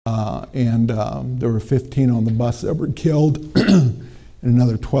and there were 15 on the bus that were killed, and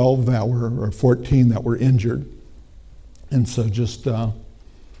another 12 that were, or 14 that were injured. And so just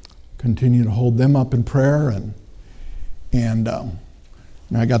continue to hold them up in prayer. And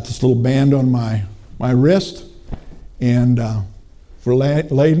I got this little band on my wrist, and for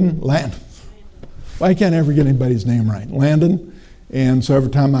Landon, I can't ever get anybody's name right, Landon. And so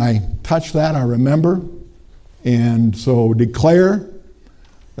every time I touch that, I remember. And so declare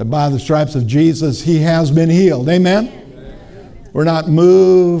that by the stripes of Jesus, he has been healed. Amen? Amen. We're not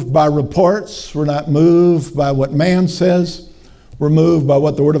moved by reports. We're not moved by what man says. We're moved by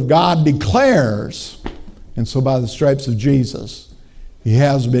what the Word of God declares. And so by the stripes of Jesus, he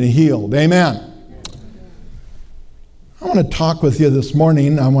has been healed. Amen. I want to talk with you this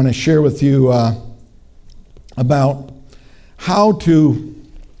morning. I want to share with you about how to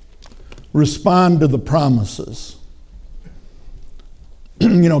respond to the promises.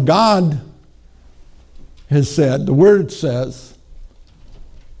 You know, God has said, the Word says,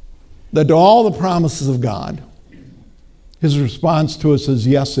 that to all the promises of God, his response to us is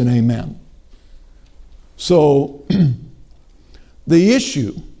yes and amen. So, the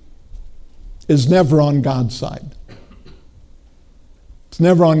issue is never on God's side. It's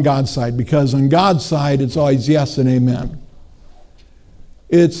never on God's side, because on God's side, it's always yes and amen.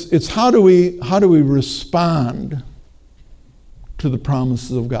 It's how do we respond to the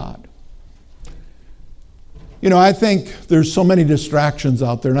promises of God? You know, I think there's so many distractions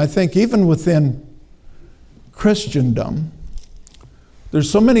out there, and I think even within Christendom, there's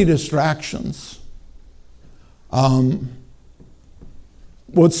so many distractions.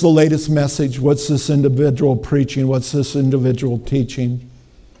 What's the latest message? What's this individual preaching? What's this individual teaching? You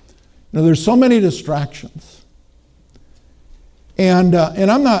know, there's so many distractions. And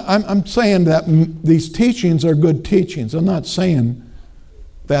I'm saying that these teachings are good teachings. I'm not saying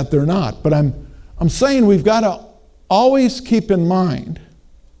that they're not. But I'm saying we've got to always keep in mind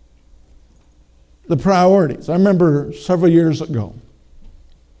the priorities. I remember several years ago,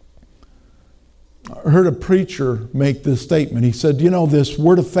 I heard a preacher make this statement. He said, you know, this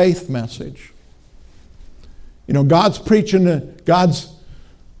word of faith message, you know, God's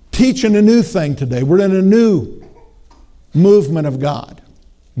teaching a new thing today. We're in a new movement of God.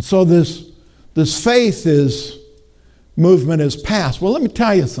 And so this faith movement is past. Well, let me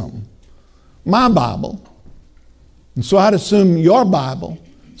tell you something. My Bible, and so I'd assume your Bible,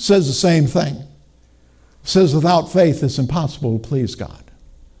 says the same thing. It says without faith it's impossible to please God.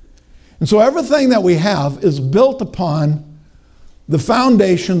 And so everything that we have is built upon the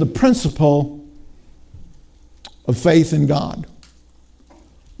foundation, the principle of faith in God.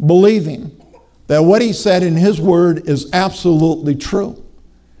 Believing that what he said in his word is absolutely true.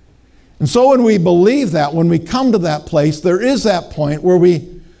 And so when we believe that, when we come to that place, there is that point where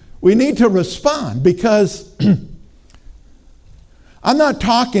we need to respond, because I'm not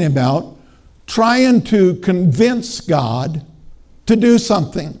talking about trying to convince God to do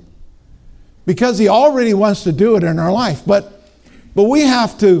something, because he already wants to do it in our life. But we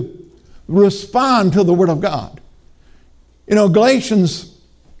have to respond to the Word of God. You know, Ephesians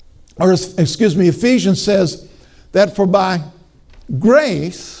says that for by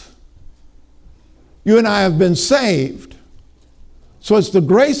grace you and I have been saved. So it's the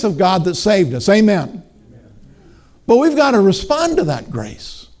grace of God that saved us. Amen. But we've got to respond to that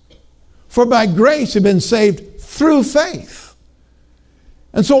grace. For by grace you've been saved through faith.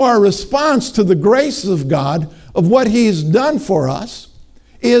 And so our response to the grace of God, of what he's done for us,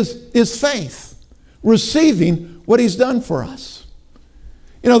 is faith. Receiving what he's done for us.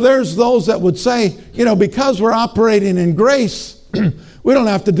 You know, there's those that would say, you know, because we're operating in grace, we don't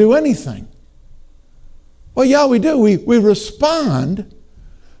have to do anything. Well, yeah, we do. We respond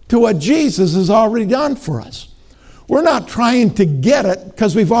to what Jesus has already done for us. We're not trying to get it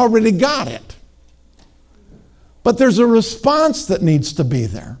because we've already got it. But there's a response that needs to be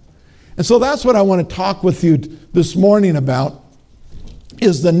there. And so that's what I want to talk with you this morning about,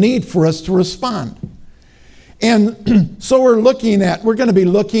 is the need for us to respond. And so we're going to be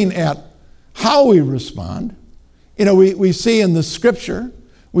looking at how we respond. You know, we see in the Scripture,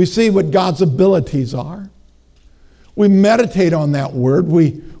 we see what God's abilities are. We meditate on that word.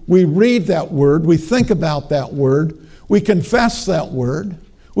 We read that word. We think about that word. We confess that word.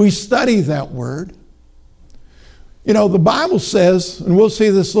 We study that word. You know, the Bible says, and we'll see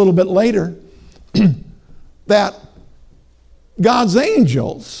this a little bit later, that God's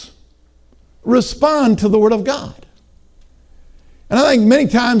angels respond to the Word of God. And I think many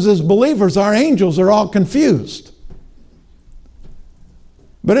times as believers, our angels are all confused.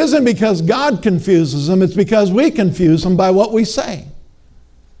 But it isn't because God confuses them, it's because we confuse them by what we say.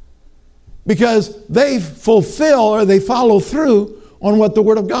 because they fulfill or they follow through on what the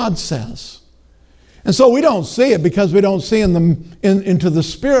Word of God says. And so we don't see it because we don't see into the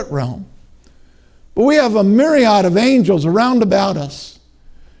spirit realm. But we have a myriad of angels around about us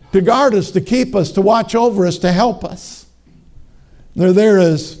to guard us, to keep us, to watch over us, to help us. They're there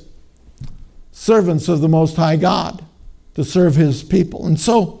as servants of the Most High God to serve His people. And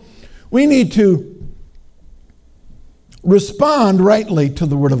so we need to respond rightly to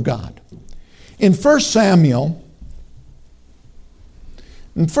the Word of God. In 1 Samuel,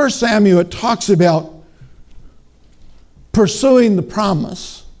 it talks about pursuing the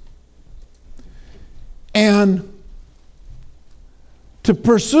promise. And to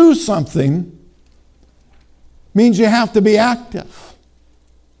pursue something means you have to be active.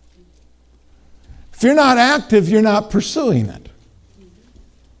 If you're not active, you're not pursuing it.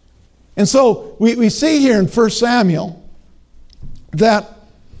 And so we see here in 1 Samuel that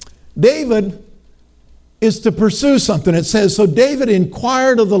David is to pursue something. It says, so David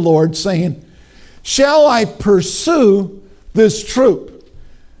inquired of the Lord, saying, shall I pursue this troop?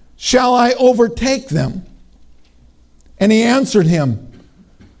 Shall I overtake them? And he answered him,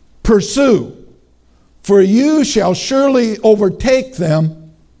 pursue, for you shall surely overtake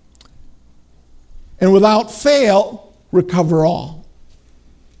them, and without fail recover all.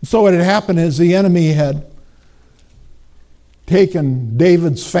 So what had happened is the enemy had taken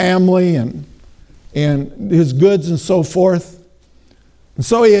David's family and his goods and so forth. And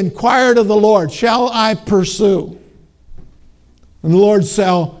so he inquired of the Lord, shall I pursue? And the Lord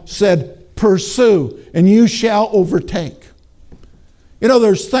said, pursue, and you shall overtake. You know,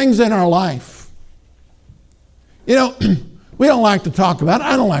 there's things in our life. You know, we don't like to talk about it.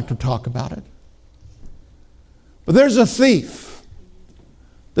 I don't like to talk about it. But there's a thief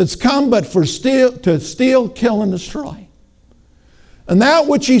that's come but to steal, kill, and destroy. And that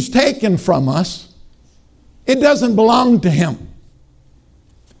which he's taken from us, it doesn't belong to him.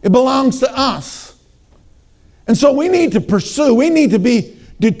 It belongs to us. And so we need to pursue. We need to be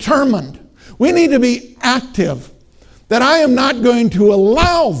determined. We need to be active. That I am not going to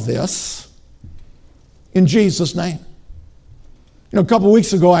allow this in Jesus' name. You know, a couple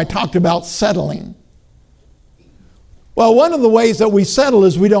weeks ago I talked about settling. Well, one of the ways that we settle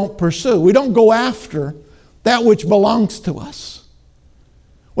is we don't pursue. We don't go after that which belongs to us.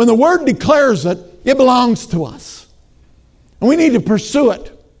 When the Word declares it, it belongs to us. And we need to pursue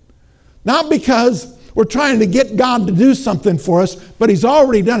it. Not because we're trying to get God to do something for us, but He's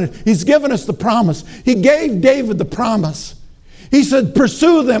already done it. He's given us the promise. He gave David the promise. He said,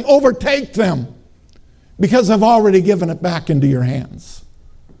 pursue them, overtake them, because I've already given it back into your hands.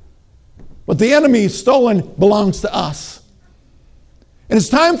 What the enemy has stolen belongs to us. And it's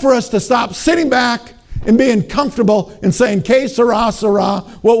time for us to stop sitting back and being comfortable and saying, que sera, sera,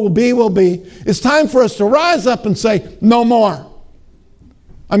 what will be, will be. It's time for us to rise up and say, no more.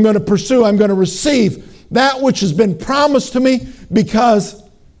 I'm going to pursue, I'm going to receive that which has been promised to me because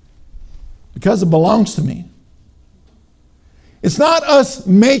it belongs to me. It's not us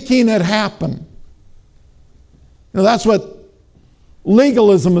making it happen. You know, that's what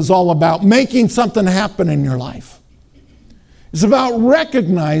legalism is all about, making something happen in your life. It's about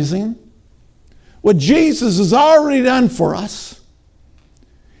recognizing what Jesus has already done for us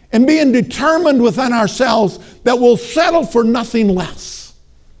and being determined within ourselves that we'll settle for nothing less.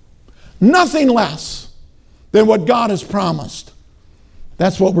 Nothing less than what God has promised.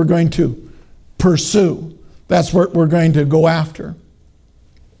 That's what we're going to pursue. That's what we're going to go after.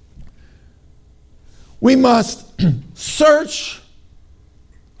 We must search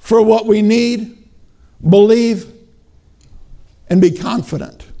for what we need, believe, and be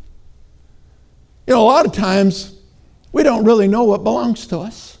confident. You know, a lot of times we don't really know what belongs to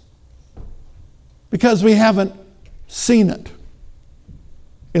us because we haven't seen it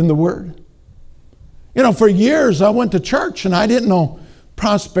in the Word. You know, for years I went to church and I didn't know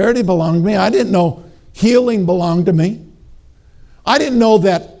prosperity belonged to me. I didn't know healing belonged to me. I didn't know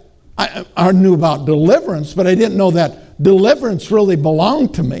that, I knew about deliverance, but I didn't know that deliverance really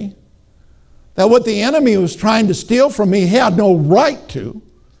belonged to me. That what the enemy was trying to steal from me, he had no right to.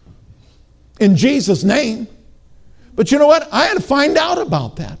 In Jesus' name. But you know what? I had to find out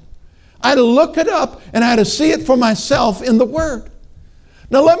about that. I had to look it up and I had to see it for myself in the Word.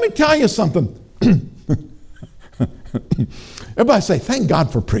 Now let me tell you something. Everybody say, thank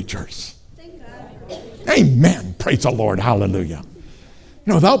God for preachers. Thank God for preachers. Amen. Praise the Lord. Hallelujah.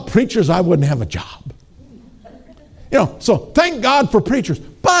 You know, without preachers, I wouldn't have a job. You know, so thank God for preachers.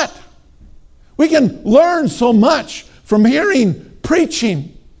 But we can learn so much from hearing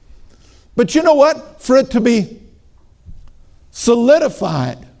preaching. But you know what? For it to be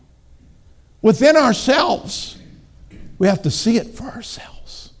solidified, within ourselves, we have to see it for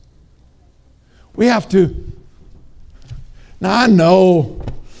ourselves. We have to. Now I know,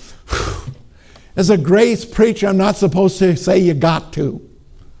 as a grace preacher, I'm not supposed to say you got to.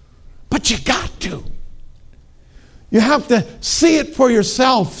 But you got to. You have to see it for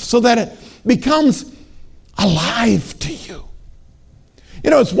yourself so that it becomes alive to you. You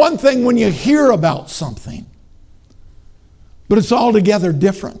know, it's one thing when you hear about something, but it's altogether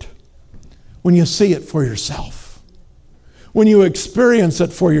different when you see it for yourself, when you experience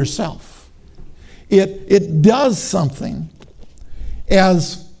it for yourself. It does something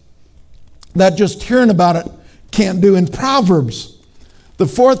as that just hearing about it can't do. In Proverbs, the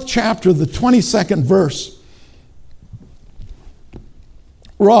 4th chapter, the 22nd verse,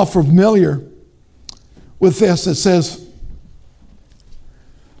 we're all familiar with this. It says,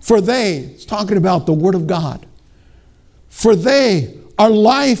 for they, it's talking about the Word of God, for they are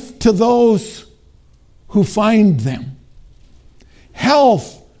life to those who find them,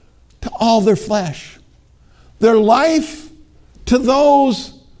 health to all their flesh. They're life to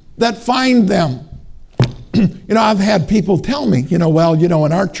those that find them. You know, I've had people tell me, well,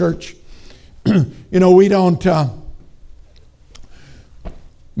 in our church, we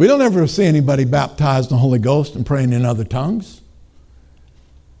don't ever see anybody baptized in the Holy Ghost and praying in other tongues.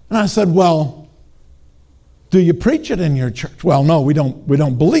 And I said, well, do you preach it in your church? Well, no, we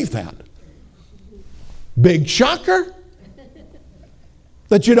don't believe that. Big shocker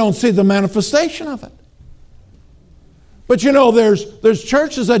that you don't see the manifestation of it. But there's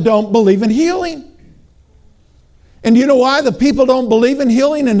churches that don't believe in healing. And you know why the people don't believe in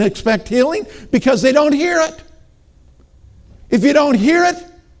healing and expect healing? Because they don't hear it. If you don't hear it,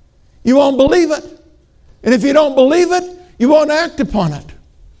 you won't believe it. And if you don't believe it, you won't act upon it.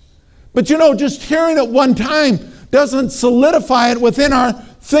 But just hearing it one time doesn't solidify it within our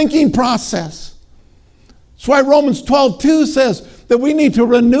thinking process. That's why Romans 12:2 says that we need to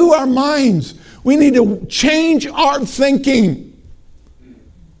renew our minds. We need to change our thinking.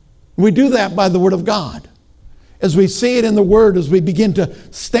 We do that by the Word of God. As we see it in the Word, as we begin to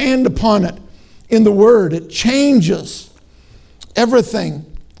stand upon it in the Word, it changes everything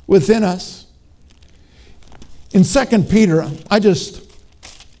within us. In 2 Peter, I just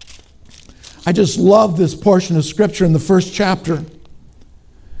love this portion of Scripture in the 1st chapter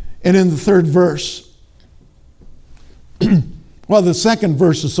and in the 3rd verse. Well, the 2nd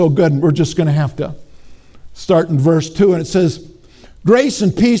verse is so good, we're just going to have to start in verse 2. And it says, grace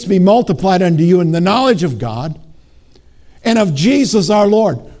and peace be multiplied unto you in the knowledge of God and of Jesus our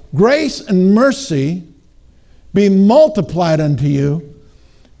Lord. Grace and mercy be multiplied unto you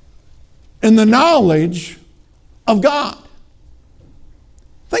in the knowledge of God.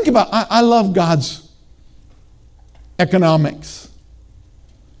 Think about, I love God's economics.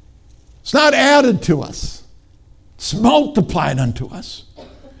 It's not added to us. It's multiplied unto us.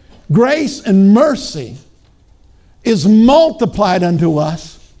 Grace and mercy is multiplied unto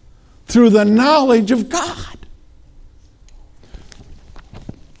us through the knowledge of God.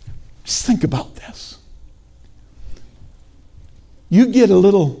 Just think about this. You get a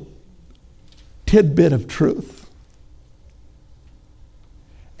little tidbit of truth,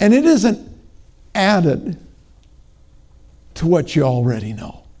 and it isn't added to what you already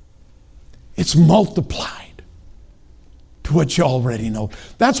know. It's multiplied to what you already know.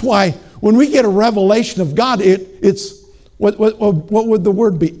 That's why when we get a revelation of God, it's what would the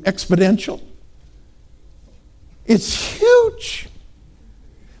word be? Exponential. It's huge.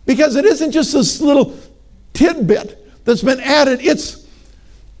 Because it isn't just this little tidbit that's been added.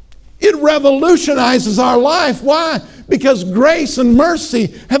 It revolutionizes our life. Why? Because grace and mercy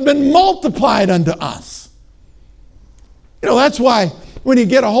have been multiplied unto us. That's why when you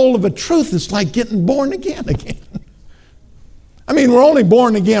get a hold of a truth, it's like getting born again. I mean, we're only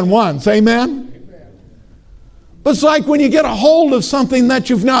born again once, amen? But it's like when you get a hold of something that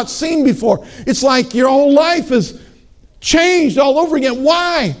you've not seen before. It's like your whole life is changed all over again.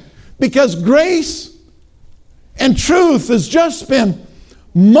 Why? Because grace and truth has just been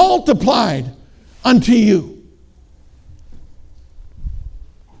multiplied unto you.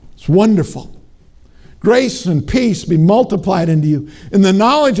 It's wonderful. Grace and peace be multiplied unto you in the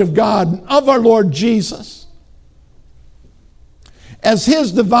knowledge of God and of our Lord Jesus, as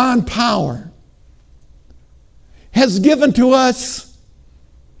His divine power has given to us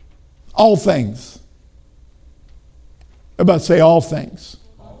all things. Everybody say all things.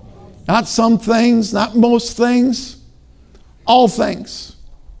 Not some things, not most things, all things.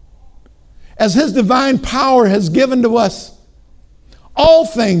 As His divine power has given to us all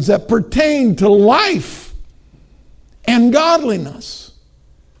things that pertain to life and godliness.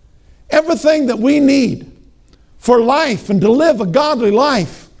 everything that we need for life and to live a godly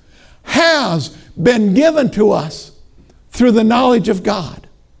life has been given to us through the knowledge of God.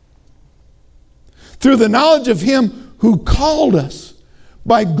 Through the knowledge of Him who called us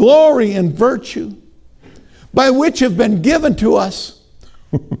by glory and virtue, by which have been given to us.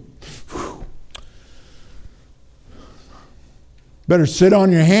 Better sit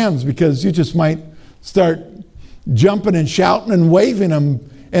on your hands, because you just might start jumping and shouting and waving them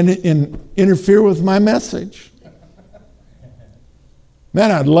and interfere with my message.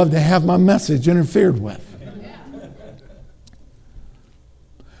 Man, I'd love to have my message interfered with.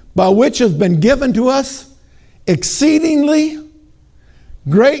 By which have been given to us exceedingly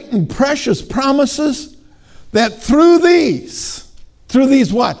great and precious promises, that through these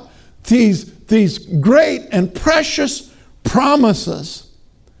what? These great and precious promises,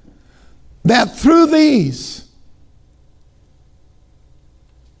 that through these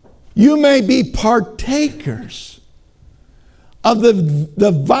you may be partakers of the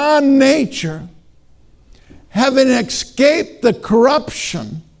divine nature, having escaped the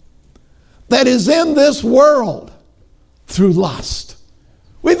corruption that is in this world through lust.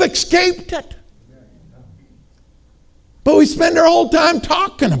 We've escaped it. But we spend our whole time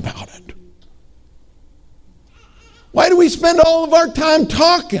talking about it. Why do we spend all of our time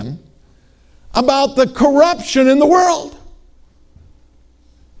talking about the corruption in the world?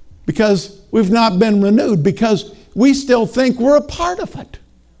 Because we've not been renewed, because we still think we're a part of it.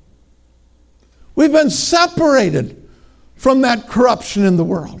 We've been separated from that corruption in the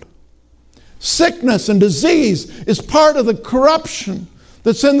world. Sickness and disease is part of the corruption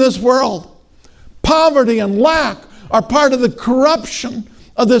that's in this world. Poverty and lack are part of the corruption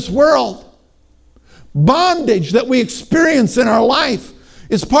of this world. Bondage that we experience in our life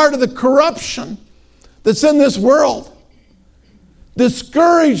is part of the corruption that's in this world.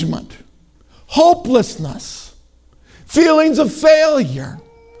 Discouragement, hopelessness, feelings of failure,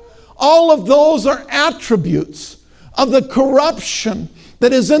 all of those are attributes of the corruption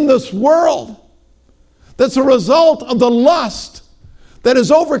that is in this world, that's a result of the lust that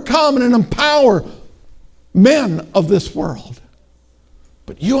has overcome and empower men of this world.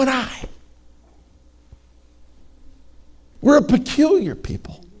 But you and I, we're a peculiar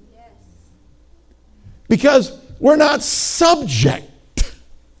people. Because we're not subject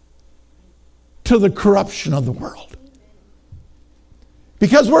to the corruption of the world.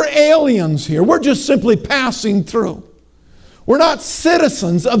 Because we're aliens here. We're just simply passing through. We're not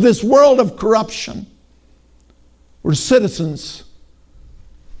citizens of this world of corruption. We're citizens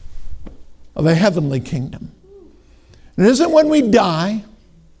of a heavenly kingdom. And it isn't when we die.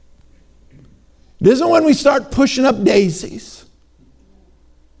 It isn't when we start pushing up daisies.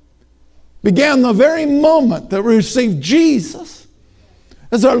 It began the very moment that we received Jesus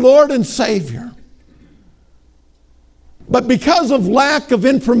as our Lord and Savior. But because of lack of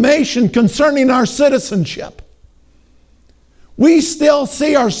information concerning our citizenship, we still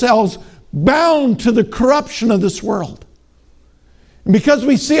see ourselves bound to the corruption of this world. And because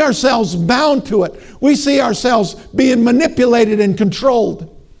we see ourselves bound to it, we see ourselves being manipulated and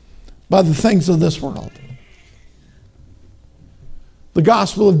controlled by the things of this world. The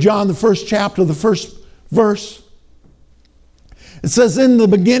Gospel of John, the first chapter, the first verse, it says, "In the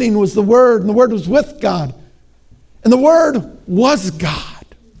beginning was the Word, and the Word was with God, and the Word was God."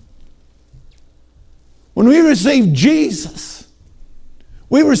 When we received Jesus,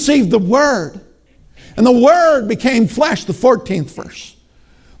 we received the Word. And the Word became flesh, the 14th verse.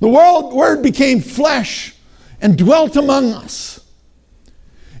 The Word became flesh and dwelt among us.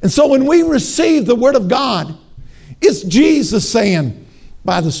 And so when we receive the Word of God, it's Jesus saying,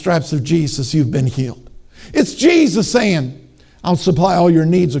 by the stripes of Jesus, you've been healed. It's Jesus saying, I'll supply all your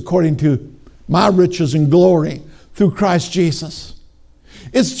needs according to my riches and glory through Christ Jesus.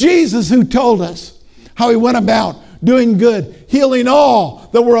 It's Jesus who told us how He went about doing good, healing all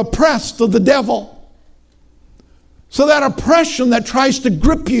that were oppressed of the devil. So that oppression that tries to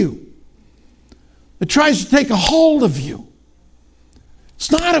grip you, that tries to take a hold of you,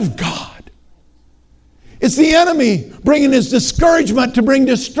 it's not of God. It's the enemy bringing his discouragement to bring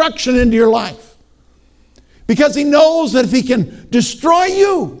destruction into your life. Because he knows that if he can destroy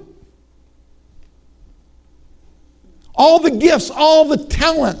you, all the gifts, all the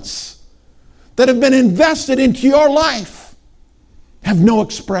talents that have been invested into your life have no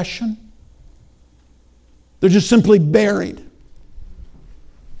expression. They're just simply buried.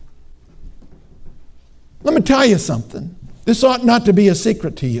 Let me tell you something. This ought not to be a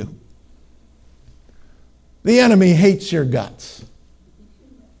secret to you. The enemy hates your guts.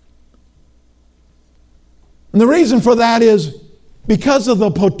 And the reason for that is because of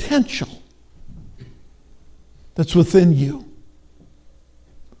the potential that's within you.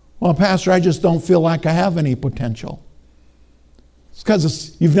 Well, Pastor, I just don't feel like I have any potential. It's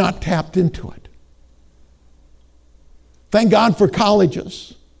because you've not tapped into it. Thank God for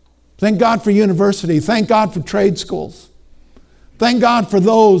colleges. Thank God for university. Thank God for trade schools. Thank God for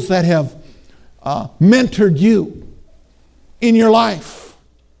those that have mentored you in your life.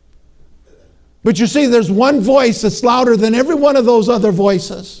 But you see, there's one voice that's louder than every one of those other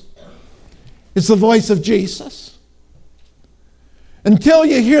voices. It's the voice of Jesus. Until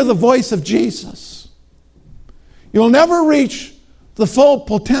you hear the voice of Jesus, you'll never reach the full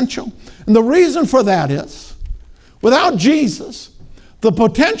potential. And the reason for that is, without Jesus, the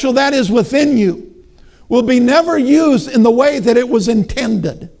potential that is within you will be never used in the way that it was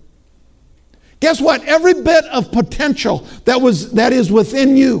intended. Guess what? Every bit of potential that is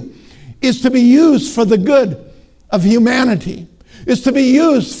within you is to be used for the good of humanity, is to be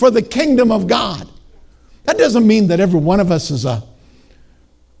used for the kingdom of God. That doesn't mean that every one of us is a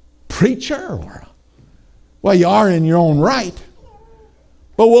preacher well, you are in your own right.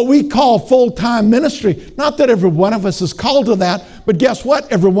 But what we call full-time ministry, not that every one of us is called to that, but guess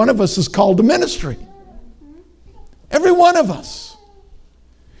what? Every one of us is called to ministry. Every one of us.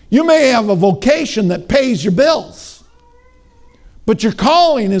 You may have a vocation that pays your bills, but your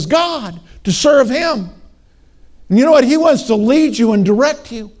calling is God, to serve Him. And you know what? He wants to lead you and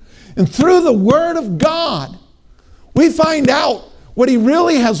direct you. And through the Word of God, we find out what He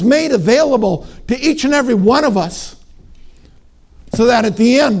really has made available to each and every one of us, so that at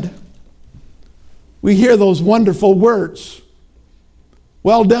the end, we hear those wonderful words,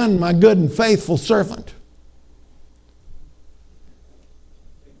 "Well done, my good and faithful servant."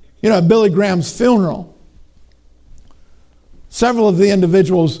 You know, at Billy Graham's funeral, several of the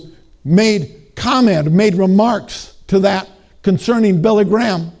individuals made remarks to that concerning Billy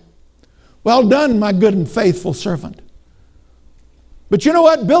Graham. "Well done, my good and faithful servant." But you know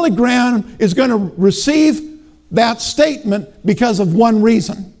what? Billy Graham is going to receive that statement because of one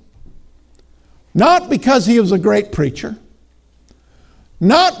reason. Not because he was a great preacher.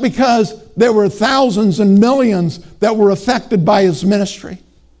 Not because there were thousands and millions that were affected by his ministry.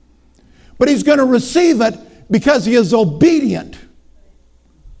 But he's going to receive it because he is obedient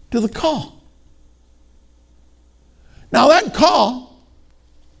to the call. Now that call,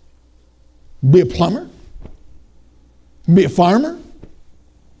 be a plumber, be a farmer,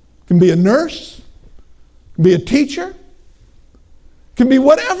 can be a nurse, can be a teacher, can be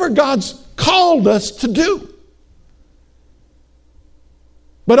whatever God's called us to do.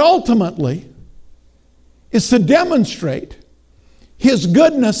 But ultimately, is to demonstrate His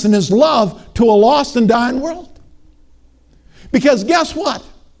goodness and His love to a lost and dying world. Because guess what?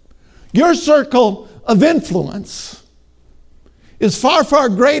 Your circle of influence is far, far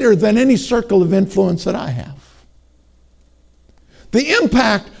greater than any circle of influence that I have. The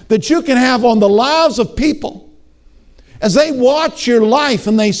impact that you can have on the lives of people as they watch your life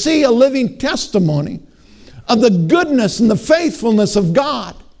and they see a living testimony of the goodness and the faithfulness of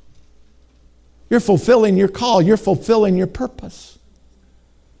God. You're fulfilling your call. You're fulfilling your purpose.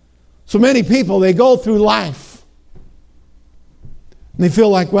 So many people, they go through life and they feel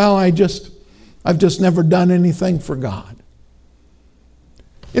like, well, I've just never done anything for God.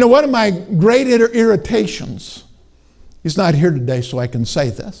 You know, one of my great irritations, he's not here today so I can say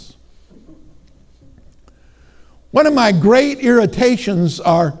this. One of my great irritations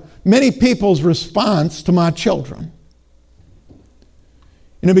are many people's response to my children.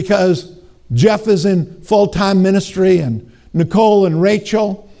 You know, because Jeff is in full-time ministry and Nicole and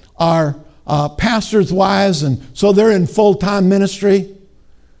Rachel are pastors' wives, and so they're in full-time ministry.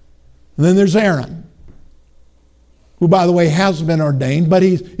 And then there's Aaron, who, by the way, has been ordained, but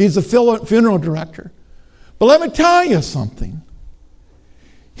he's a funeral director. But let me tell you something.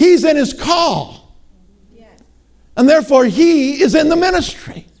 He's in his call. And therefore, he is in the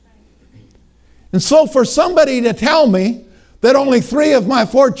ministry. And so for somebody to tell me that only 3 of my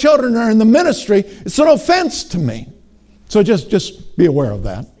 4 children are in the ministry, it's an offense to me. So just be aware of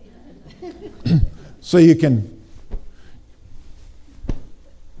that. So you can...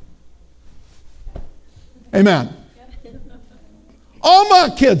 Amen. All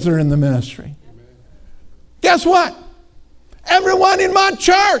my kids are in the ministry. Guess what? Everyone in my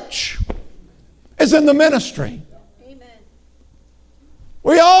church is in the ministry. Amen.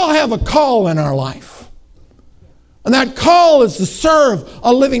 We all have a call in our life. And that call is to serve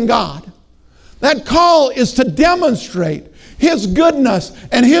a living God. That call is to demonstrate His goodness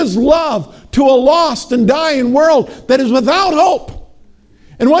and His love to a lost and dying world that is without hope.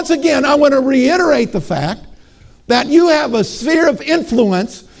 And once again, I want to reiterate the fact that you have a sphere of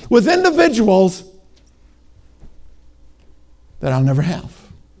influence with individuals that I'll never have.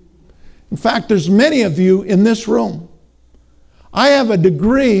 In fact, there's many of you in this room. I have a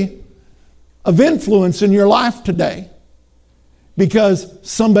degree of influence in your life today because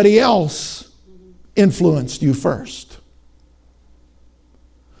somebody else influenced you first.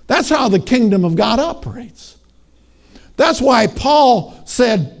 That's how the kingdom of God operates. That's why Paul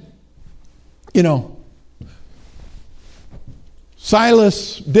said,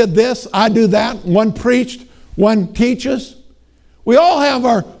 Silas did this, I do that. One preached, one teaches. We all have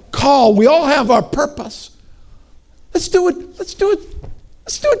our call. We all have our purpose. Let's do it. Let's do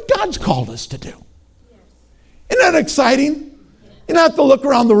what God's called us to do. Isn't that exciting? You don't have to look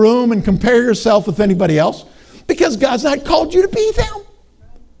around the room and compare yourself with anybody else because God's not called you to be them.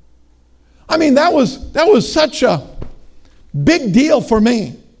 I mean, that was such a big deal for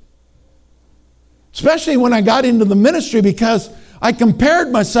me. Especially when I got into the ministry because I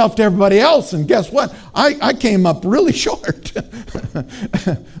compared myself to everybody else, and guess what? I came up really short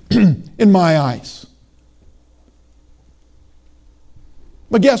in my eyes.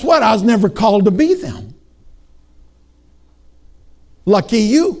 But guess what? I was never called to be them. Lucky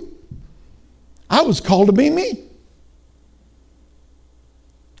you. I was called to be me.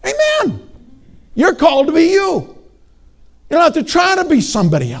 Amen. You're called to be you. You don't have to try to be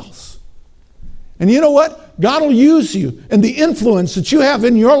somebody else. And you know what? God will use you and the influence that you have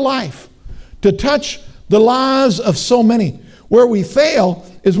in your life to touch the lives of so many. Where we fail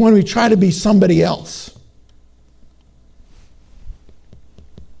is when we try to be somebody else.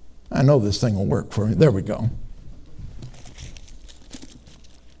 I know this thing will work for me. There we go.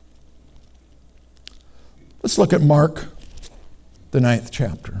 Let's look at Mark, the 9th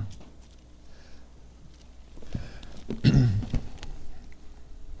chapter.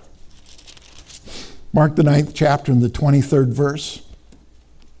 Mark the 9th chapter and the 23rd verse.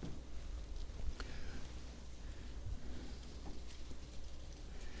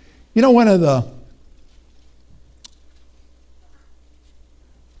 You know, one of the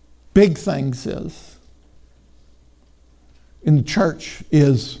big things is in the church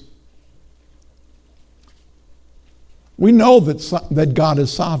is we know that God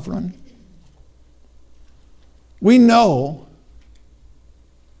is sovereign. We know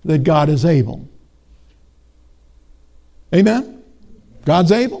that God is able. Amen?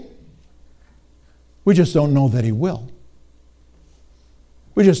 God's able. We just don't know that He will.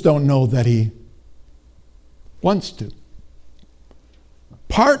 We just don't know that He wants to.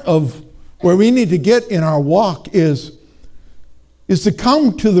 Part of where we need to get in our walk is to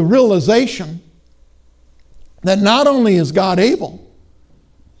come to the realization that not only is God able,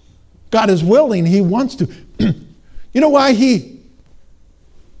 God is willing, He wants to. You know why He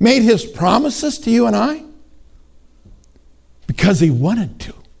made His promises to you and I? Because He wanted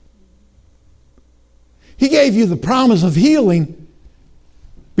to. He gave you the promise of healing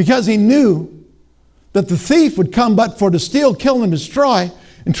because He knew that the thief would come but for to steal, kill, and destroy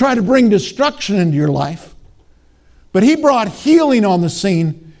and try to bring destruction into your life. But He brought healing on the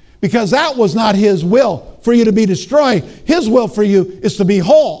scene because that was not His will for you to be destroyed. His will for you is to be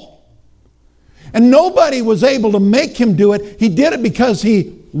whole. And nobody was able to make Him do it. He did it because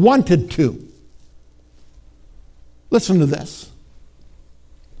He wanted to. Listen to this.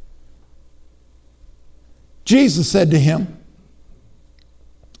 Jesus said to him,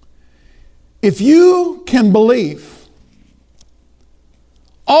 if you can believe,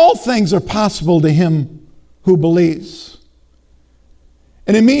 all things are possible to him who believes.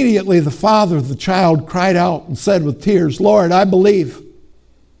 And immediately the father of the child cried out and said with tears, Lord, I believe.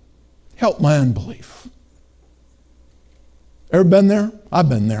 Help my unbelief. Ever been there? I've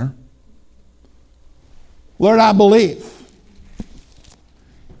been there. Lord, I believe.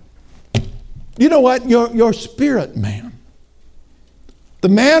 You know what? Your spirit man, the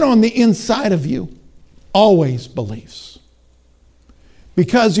man on the inside of you, always believes.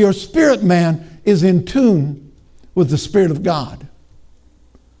 Because your spirit man is in tune with the Spirit of God.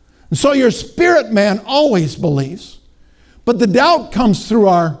 And so your spirit man always believes. But the doubt comes through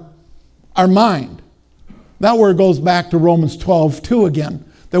our mind. That word goes back to Romans 12:2 again.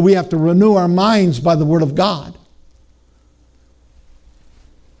 That we have to renew our minds by the Word of God.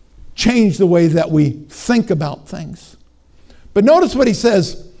 Change the way that we think about things. But notice what he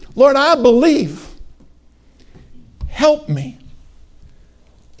says, Lord, I believe. Help me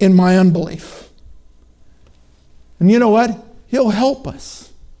in my unbelief. And you know what? He'll help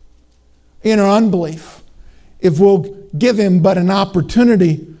us in our unbelief if we'll give Him but an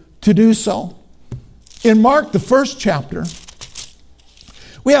opportunity to do so. In Mark, the 1st chapter,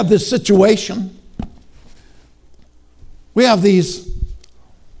 we have this situation. We have this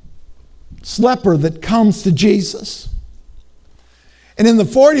leper that comes to Jesus. And in the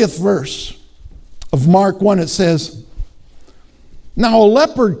 40th verse of Mark 1, it says, "Now a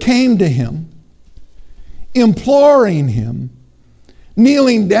leper came to him, imploring him,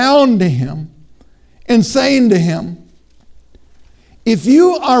 kneeling down to him, and saying to him, 'If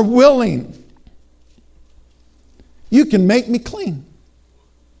you are willing, you can make me clean.'"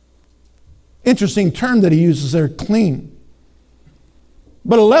 Interesting term that he uses there, clean.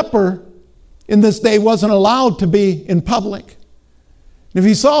 But a leper in this day wasn't allowed to be in public. If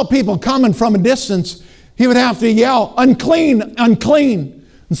he saw people coming from a distance, he would have to yell, "Unclean, unclean."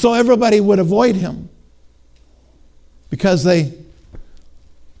 And so everybody would avoid him because they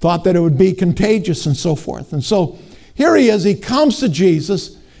thought that it would be contagious and so forth. And so here he is, he comes to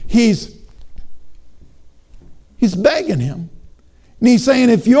Jesus, he's begging him. And he's saying,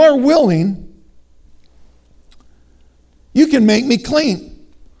 "If you're willing, you can make me clean."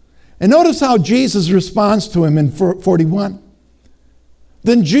 And notice how Jesus responds to him in 41.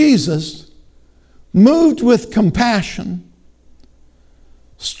 "Then Jesus, moved with compassion,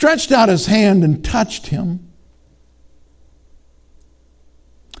 stretched out his hand and touched him,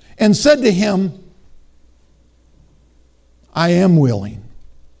 and said to him, 'I am willing,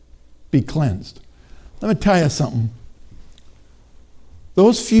 be cleansed.'" Let me tell you something.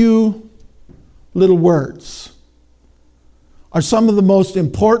 Those few little words are some of the most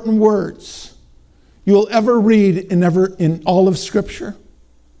important words you'll ever read in all of Scripture.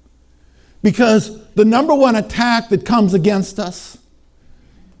 Because the number one attack that comes against us,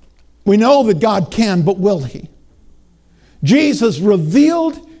 we know that God can, but will He? Jesus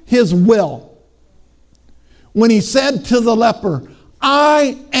revealed His will when He said to the leper,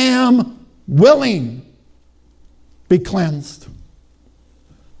 "I am willing, be cleansed."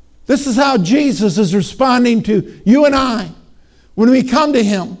 This is how Jesus is responding to you and I when we come to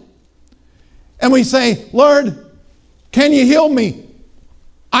Him and we say, "Lord, can you heal me?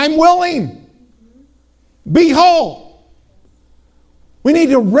 I'm willing. Be whole." We need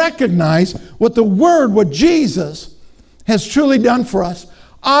to recognize what the Word, what Jesus has truly done for us.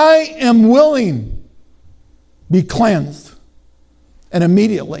 "I am willing, be cleansed." And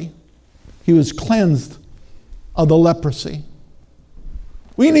immediately he was cleansed of the leprosy.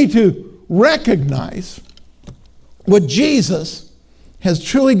 We need to recognize what Jesus has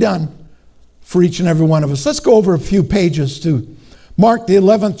truly done for each and every one of us. Let's go over a few pages to Mark, the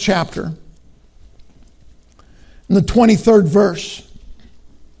 11th chapter, in the 23rd verse.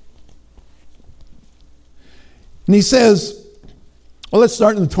 And he says, well, let's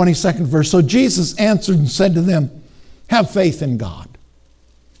start in the 22nd verse. "So Jesus answered and said to them, 'Have faith in God.'"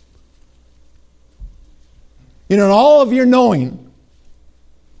 In all of your knowing,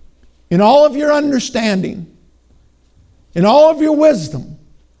 in all of your understanding, in all of your wisdom,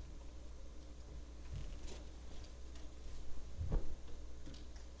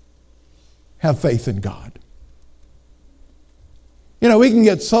 have faith in God. You know, we can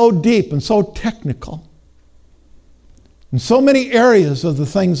get so deep and so technical in so many areas of the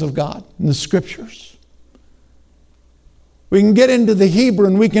things of God, in the Scriptures. We can get into the Hebrew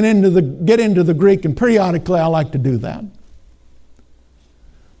and we can get into the Greek, and periodically I like to do that.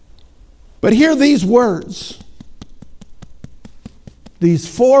 But hear these words, these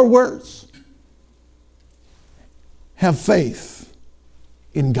 4 words: have faith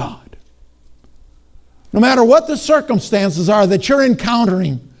in God. No matter what the circumstances are that you're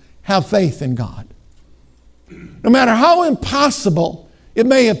encountering, have faith in God. No matter how impossible it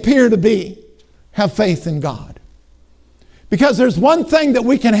may appear to be, have faith in God. Because there's one thing that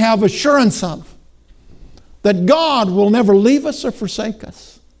we can have assurance of, that God will never leave us or forsake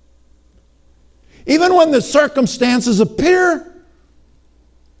us. Even when the circumstances appear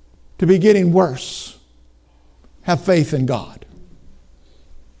to be getting worse, have faith in God,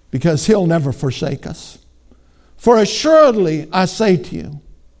 because He'll never forsake us. "For assuredly I say to you,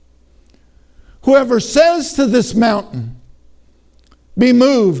 whoever says to this mountain, 'Be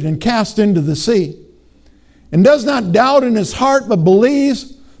moved and cast into the sea,' and does not doubt in his heart, but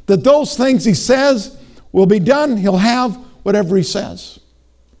believes that those things he says will be done, he'll have whatever he says."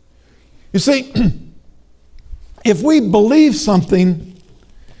 You see, if we believe something,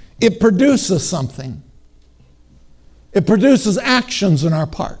 it produces something. It produces actions on our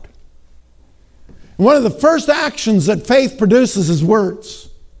part. And one of the first actions that faith produces is words.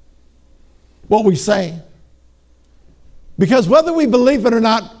 What we say. Because whether we believe it or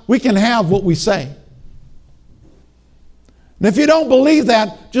not, we can have what we say. And if you don't believe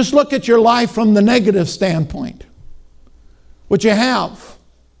that, just look at your life from the negative standpoint. What you have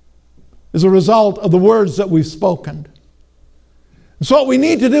is a result of the words that we've spoken. And so what we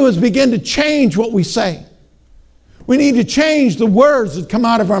need to do is begin to change what we say. We need to change the words that come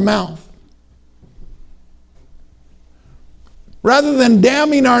out of our mouth. Rather than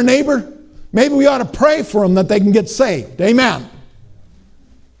damning our neighbor, maybe we ought to pray for them that they can get saved. Amen.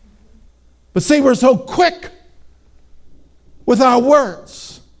 But see, we're so quick with our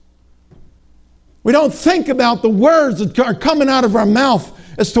words. We don't think about the words that are coming out of our mouth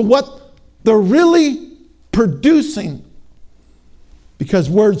as to what they're really producing. Because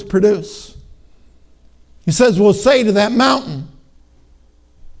words produce. He says, we'll say to that mountain,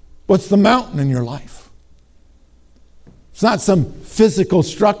 what's the mountain in your life? It's not some physical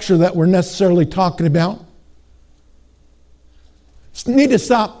structure that we're necessarily talking about. We need to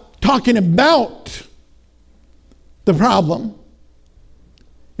stop talking about the problem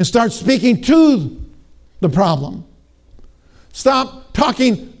and start speaking to the problem. Stop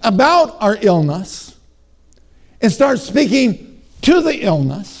talking about our illness and start speaking to the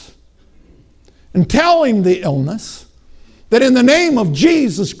illness and telling the illness that in the name of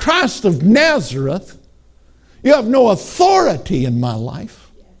Jesus Christ of Nazareth, you have no authority in my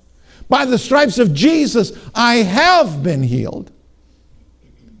life. By the stripes of Jesus, I have been healed.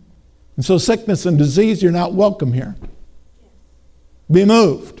 And so sickness and disease, you're not welcome here. Be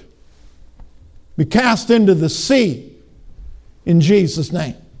moved. Be cast into the sea in Jesus'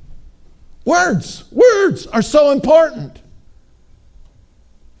 name. Words are so important.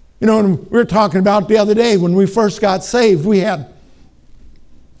 You know, we were talking about the other day when we first got saved, we had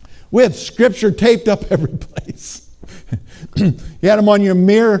scripture taped up every place. You had them on your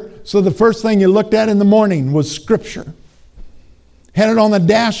mirror, so the first thing you looked at in the morning was scripture. Had it on the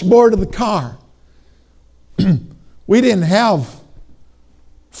dashboard of the car. We didn't have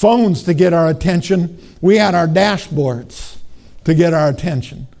phones to get our attention. We had our dashboards to get our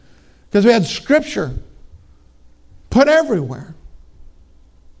attention. Because we had scripture put everywhere.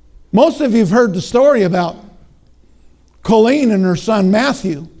 Most of you have heard the story about Colleen and her son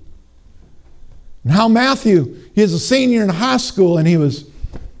Matthew. And how Matthew, he was a senior in high school, and he was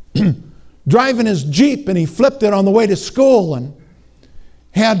driving his Jeep, and he flipped it on the way to school and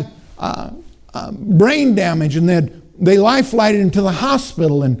had brain damage, and they life-flighted him to the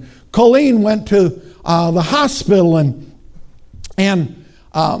hospital, and Colleen went to the hospital, and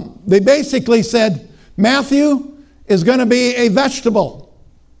they basically said, Matthew is going to be a vegetable.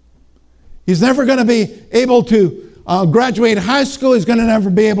 He's never going to be able to graduate high school. He's going to never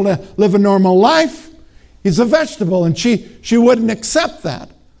be able to live a normal life. He's a vegetable. And she wouldn't accept that.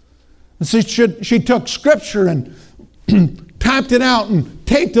 And so she took scripture and typed it out and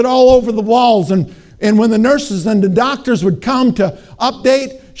taped it all over the walls. And when the nurses and the doctors would come to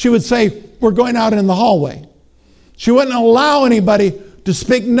update, she would say, we're going out in the hallway. She wouldn't allow anybody to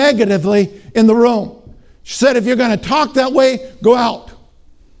speak negatively in the room. She said, if you're going to talk that way, go out.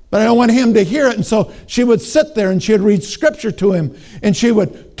 But I don't want him to hear it. And so she would sit there and she would read scripture to him. And she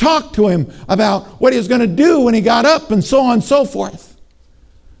would talk to him about what he was going to do when he got up and so on and so forth.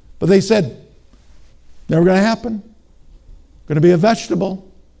 But they said, never going to happen. Going to be a vegetable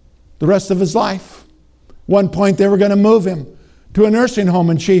the rest of his life. One point they were going to move him to a nursing home,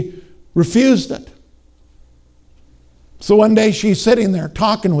 and she refused it. So one day she's sitting there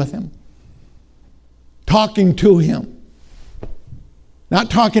talking with him. Talking to him. Not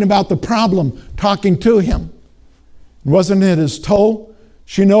talking about the problem, talking to him. Wasn't it his toe?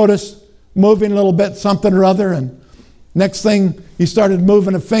 She noticed moving a little bit, something or other, and next thing he started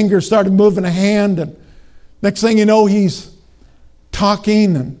moving a finger, started moving a hand, and next thing you know, he's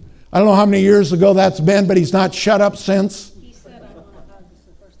talking, and I don't know how many years ago that's been, but he's not shut up since. He said, I want a hug. That's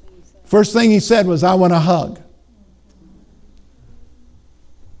the first thing he said. First thing he said was, I want a hug.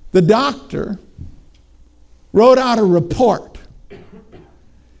 The doctor wrote out a report.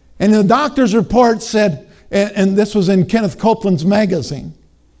 And the doctor's report said, and this was in Kenneth Copeland's magazine,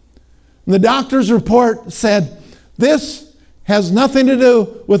 and the doctor's report said, this has nothing to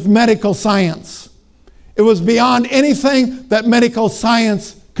do with medical science. It was beyond anything that medical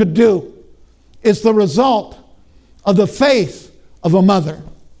science could do. It's the result of the faith of a mother.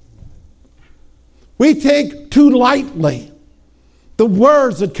 We take too lightly the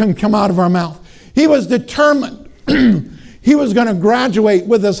words that can come out of our mouth. He was determined. He was going to graduate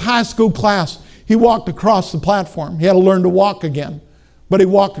with his high school class. He walked across the platform. He had to learn to walk again, but he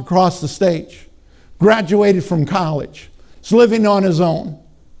walked across the stage. Graduated from college. He's living on his own.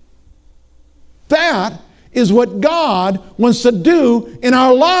 That is what God wants to do in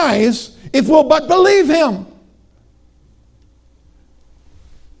our lives if we'll but believe Him.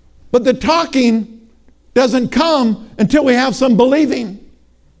 But the talking doesn't come until we have some believing.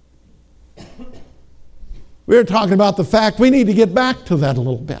 We were talking about the fact we need to get back to that a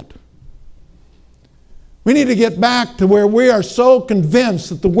little bit. We need to get back to where we are so convinced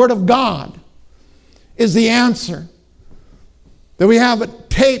that the Word of God is the answer, that we have it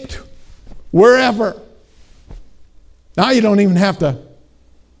taped wherever. Now you don't even have to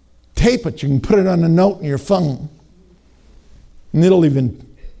tape it. You can put it on a note in your phone, and it'll even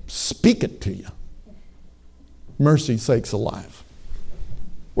speak it to you. Mercy sakes alive.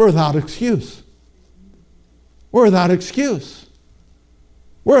 We're without excuse. We're without excuse.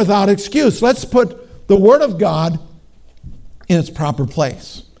 We're without excuse. Let's put the Word of God in its proper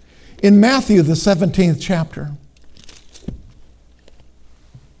place. In Matthew, the 17th chapter,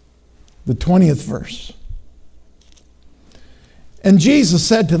 the 20th verse. And Jesus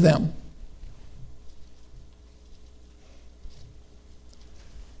said to them,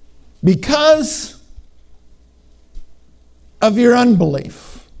 because of your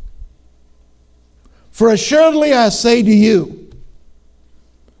unbelief, for assuredly I say to you,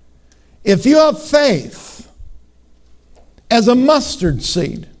 if you have faith as a mustard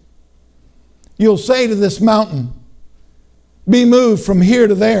seed, you'll say to this mountain, be moved from here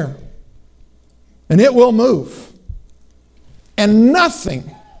to there, and it will move. And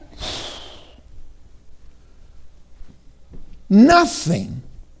nothing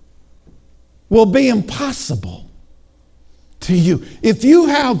will be impossible to you. If you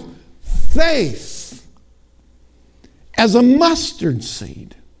have faith as a mustard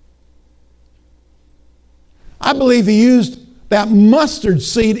seed, I believe he used that mustard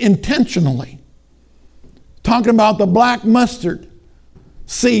seed intentionally. Talking about the black mustard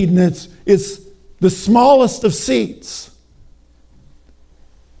seed, and it's the smallest of seeds.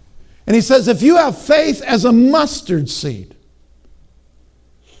 And he says, if you have faith as a mustard seed,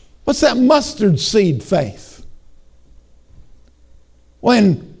 what's that mustard seed faith? Well,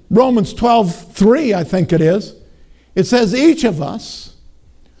 in Romans 12:3, I think it is, it says each of us,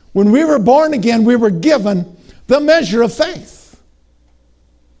 when we were born again, we were given the measure of faith.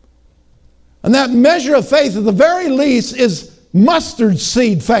 And that measure of faith, at the very least, is mustard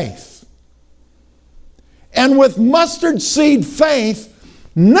seed faith. And with mustard seed faith,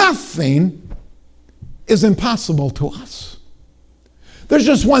 nothing is impossible to us. There's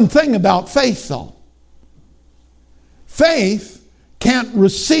just one thing about faith, though. Faith can't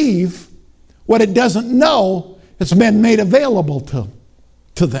receive what it doesn't know has been made available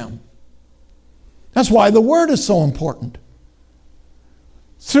to them. That's why the Word is so important.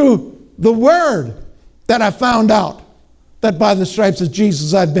 Through the Word that I found out that by the stripes of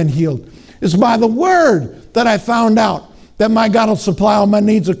Jesus I've been healed. It's by the Word that I found out that my God will supply all my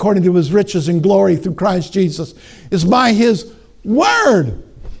needs according to His riches and glory through Christ Jesus. It's by His Word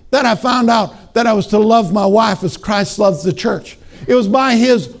that I found out that I was to love my wife as Christ loves the church. It was by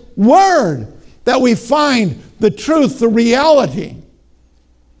His Word that we find the truth, the reality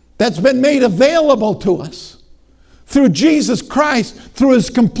that's been made available to us through Jesus Christ, through His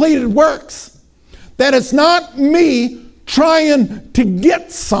completed works. That it's not me trying to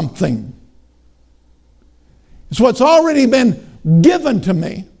get something. It's what's already been given to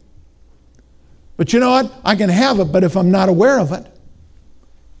me. But you know what? I can have it, but if I'm not aware of it,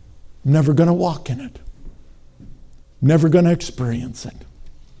 I'm never going to walk in it. I'm never going to experience it.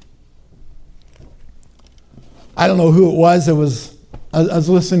 I don't know who it was. I was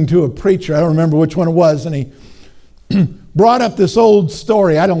listening to a preacher. I don't remember which one it was, and he brought up this old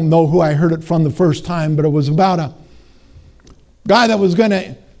story. I don't know who I heard it from the first time, but it was about a guy that was going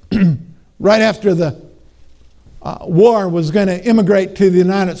to, right after the war, was going to immigrate to the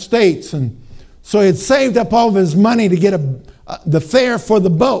United States. And so he had saved up all of his money to get the fare for the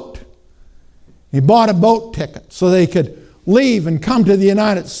boat. He bought a boat ticket so they could leave and come to the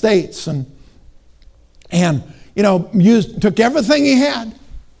United States. And took everything he had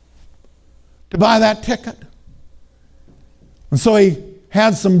to buy that ticket. And so he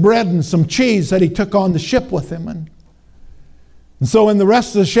had some bread and some cheese that he took on the ship with him. And so when the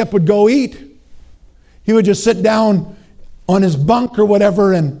rest of the ship would go eat, he would just sit down on his bunk or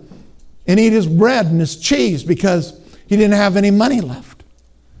whatever and eat his bread and his cheese because he didn't have any money left.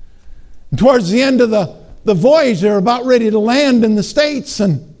 And towards the end of the voyage, they were about ready to land in the States,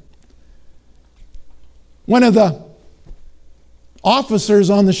 and one of the officers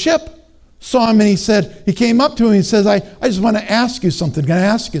on the ship saw him, and he came up to him and he says, I just want to ask you something. Can I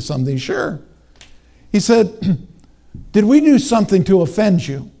ask you something? Sure. He said, did we do something to offend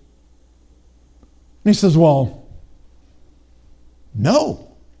you? And he says, well,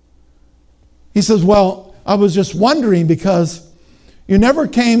 no. He says, well, I was just wondering because you never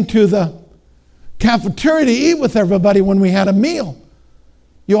came to the cafeteria to eat with everybody when we had a meal.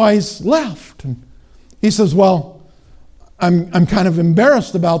 You always left. And he says, well, I'm kind of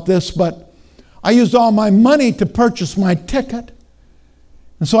embarrassed about this, but I used all my money to purchase my ticket.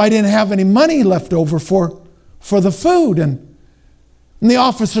 And so I didn't have any money left over for the food. And the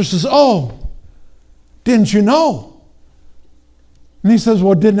officer says, "Oh, didn't you know?" And he says,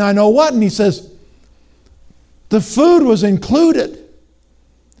 "Well, didn't I know what?" And he says, "The food was included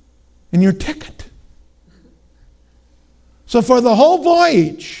in your ticket." So for the whole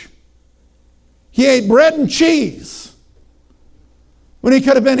voyage, he ate bread and cheese when he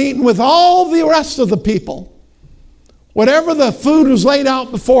could have been eaten with all the rest of the people. Whatever the food was laid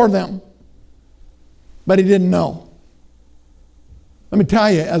out before them. But he didn't know. Let me tell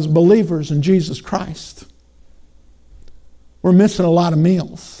you, as believers in Jesus Christ, we're missing a lot of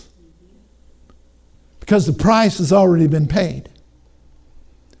meals. Because the price has already been paid.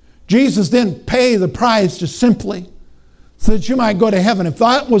 Jesus didn't pay the price just simply so that you might go to heaven. If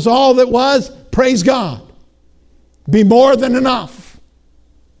that was all that was, praise God. Be more than enough.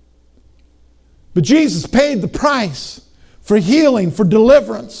 But Jesus paid the price for healing, for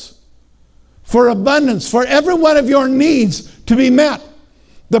deliverance, for abundance, for every one of your needs to be met.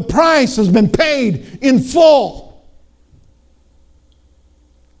 The price has been paid in full.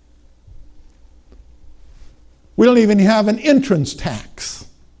 We don't even have an entrance tax.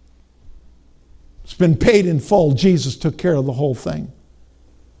 It's been paid in full. Jesus took care of the whole thing.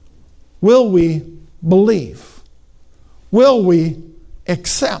 Will we believe? Will we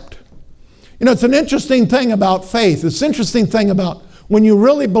accept? You know, it's an interesting thing about faith. It's an interesting thing about when you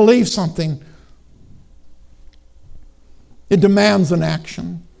really believe something, it demands an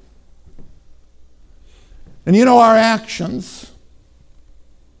action. And you know, our actions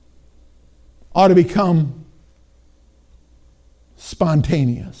ought to become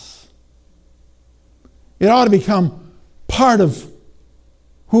spontaneous. It ought to become part of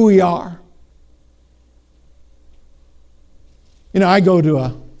who we are. You know, I go to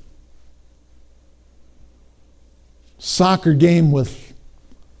a soccer game with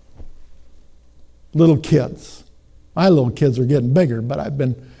little kids. My little kids are getting bigger, but I've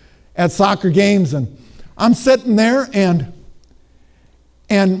been at soccer games and I'm sitting there and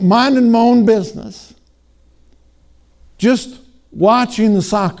minding my own business, just watching the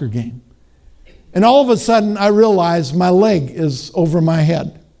soccer game. And all of a sudden I realize my leg is over my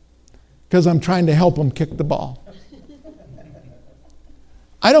head because I'm trying to help them kick the ball.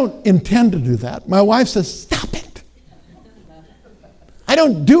 I don't intend to do that. My wife says, "Stop it." I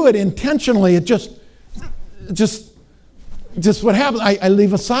don't do it intentionally. It just what happens. I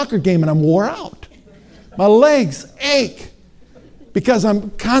leave a soccer game and I'm wore out. My legs ache because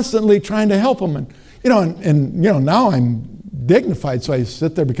I'm constantly trying to help them. And now I'm dignified, so I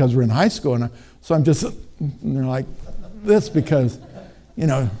sit there because we're in high school, and so I'm just like this because,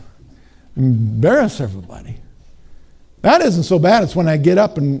 embarrass everybody. That isn't so bad. It's when I get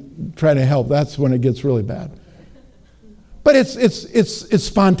up and try to help. That's when it gets really bad. But it's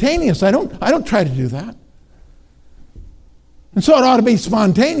spontaneous. I don't try to do that. And so it ought to be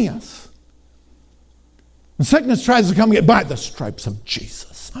spontaneous. When sickness tries to come and get by the stripes of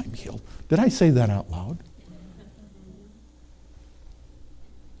Jesus, I'm healed. Did I say that out loud?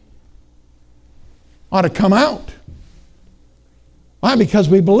 Ought to come out. Why? Because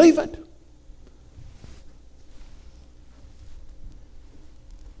we believe it.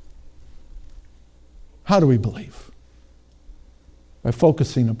 How do we believe? By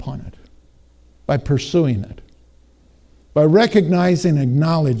focusing upon it, by pursuing it, by recognizing and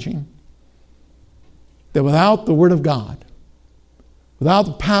acknowledging that without the Word of God, without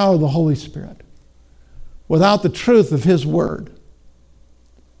the power of the Holy Spirit, without the truth of His Word,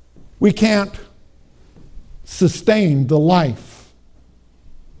 we can't sustain the life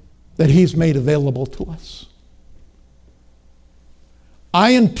that He's made available to us.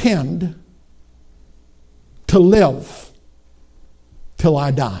 I intend to live till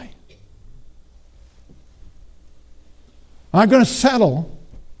I die. I'm not going to settle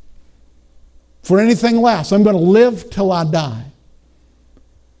for anything less. I'm going to live till I die.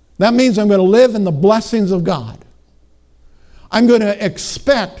 That means I'm going to live in the blessings of God. I'm going to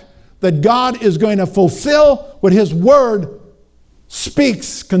expect that God is going to fulfill what His Word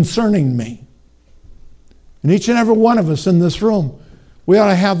speaks concerning me. And each and every one of us in this room, we ought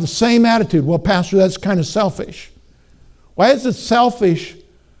to have the same attitude. Well, Pastor, that's kind of selfish. Why is it selfish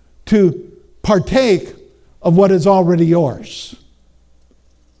to partake of what is already yours?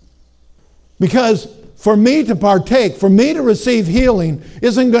 Because for me to partake, for me to receive healing,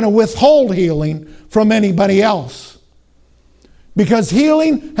 isn't going to withhold healing from anybody else. Because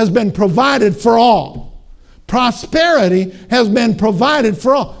healing has been provided for all. Prosperity has been provided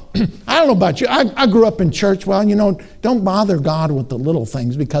for all. I don't know about you. I grew up in church. Well, don't bother God with the little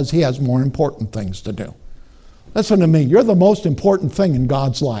things because He has more important things to do. Listen to me. You're the most important thing in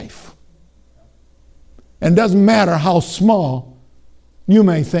God's life. And it doesn't matter how small you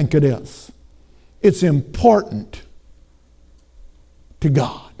may think it is. It's important to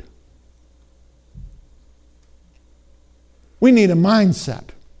God. We need a mindset.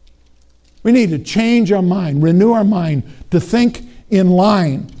 We need to change our mind, renew our mind to think in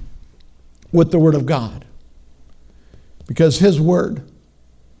line with the Word of God. Because His Word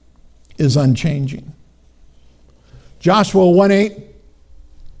is unchanging. Joshua 1:8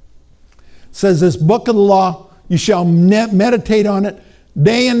 says, this book of the law, you shall meditate on it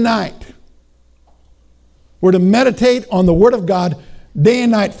day and night. We're to meditate on the Word of God day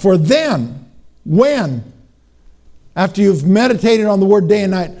and night. For then, after you've meditated on the Word day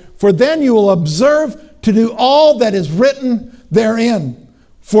and night, for then you will observe to do all that is written therein.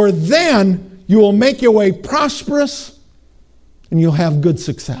 For then you will make your way prosperous and you'll have good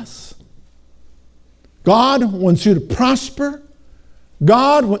success. God wants you to prosper.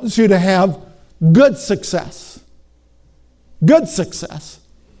 God wants you to have good success. Good success.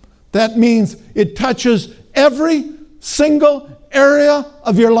 That means it touches every single area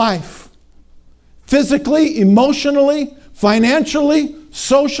of your life. Physically, emotionally, financially,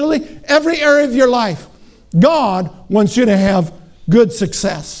 socially, every area of your life. God wants you to have good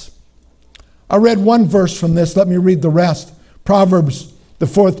success. I read one verse from this. Let me read the rest. Proverbs, the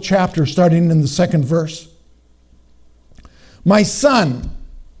 4th chapter, starting in the 2nd verse. My son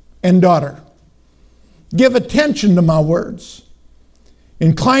and daughter, give attention to my words.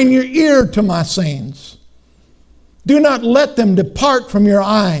 Incline your ear to my sayings. Do not let them depart from your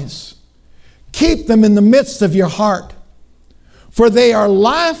eyes. Keep them in the midst of your heart. For they are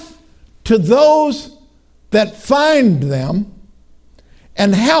life to those that find them,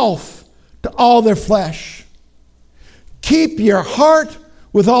 and health to all their flesh. Keep your heart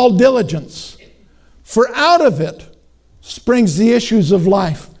with all diligence, for out of it springs the issues of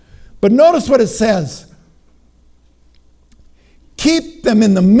life. But notice what it says. Keep them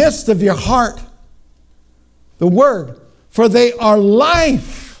in the midst of your heart. The word, for they are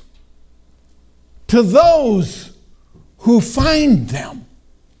life to those who find them.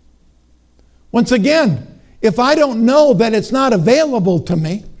 Once again, if I don't know that it's not available to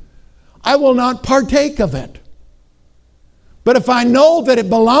me, I will not partake of it. But if I know that it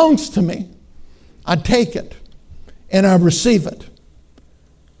belongs to me, I take it and I receive it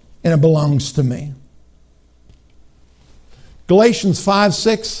and it belongs to me. Galatians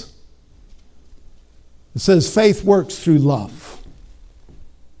 5:6, it says faith works through love.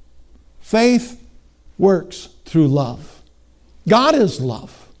 Faith works through love. God is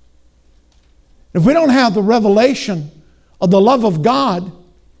love. If we don't have the revelation of the love of God,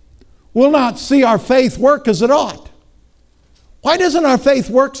 we'll not see our faith work as it ought. Why doesn't our faith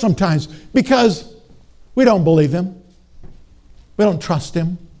work sometimes? Because we don't believe Him. We don't trust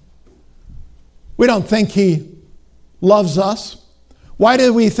Him. We don't think He loves us. Why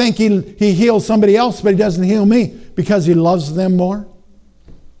do we think He heals somebody else but He doesn't heal me? Because He loves them more?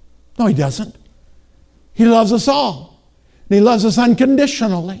 No, He doesn't. He loves us all. And He loves us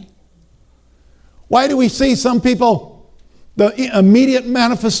unconditionally. Why do we see some people, the immediate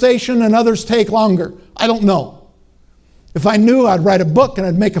manifestation, and others take longer? I don't know. If I knew, I'd write a book and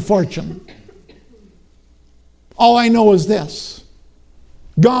I'd make a fortune. All I know is this.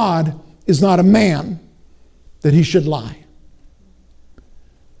 God is not a man that He should lie.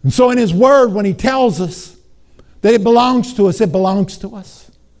 And so in His Word, when He tells us that it belongs to us, it belongs to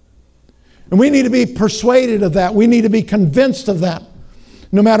us. And we need to be persuaded of that. We need to be convinced of that,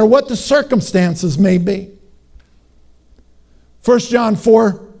 no matter what the circumstances may be. 1 John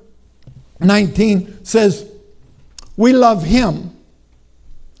 4:19 says, we love Him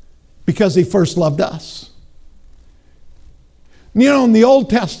because He first loved us. You know, in the Old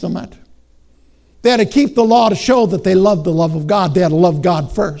Testament, they had to keep the law to show that they loved the love of God. They had to love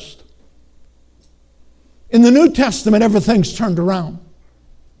God first. In the New Testament, everything's turned around.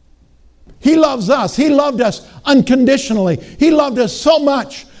 He loves us. He loved us unconditionally. He loved us so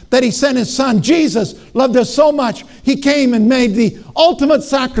much that He sent His Son. Jesus loved us so much, He came and made the ultimate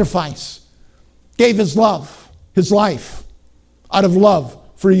sacrifice. Gave His love, His life, out of love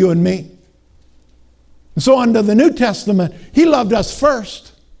for you and me. And so under the New Testament, He loved us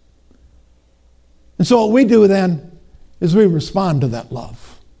first. And so what we do then is we respond to that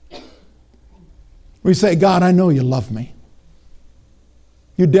love. We say, God, I know You love me.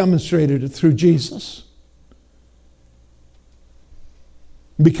 You demonstrated it through Jesus.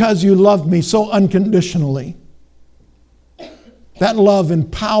 Because You loved me so unconditionally, That love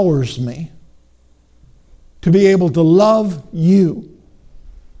empowers me to be able to love you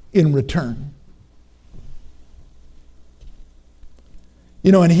in return.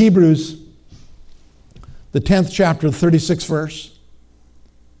 You know, in Hebrews, the 10th chapter, the 36th verse,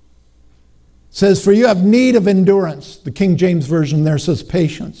 says, "For you have need of endurance." The King James Version there says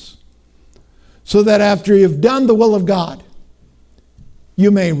patience. "So that after you've done the will of God, you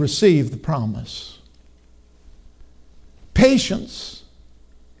may receive the promise." Patience.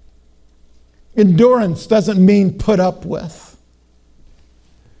 Endurance doesn't mean put up with.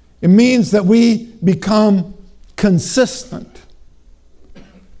 It means that we become consistent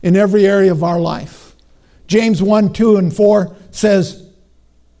in every area of our life. James 1, 2, and 4 says,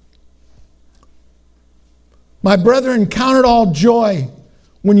 "My brethren, count it all joy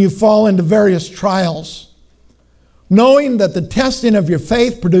when you fall into various trials, knowing that the testing of your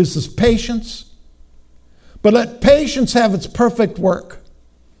faith produces patience. But let patience have its perfect work,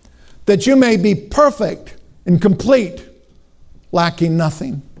 that you may be perfect and complete, lacking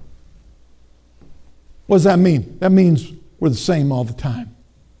nothing." What does that mean? That means we're the same all the time.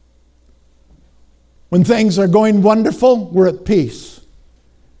 When things are going wonderful, we're at peace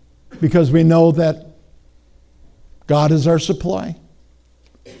because we know that God is our supply.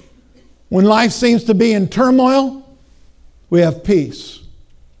 When life seems to be in turmoil, we have peace.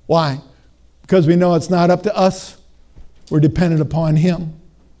 Why? Because we know it's not up to us. We're dependent upon Him.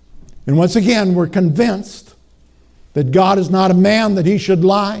 And once again, we're convinced that God is not a man that He should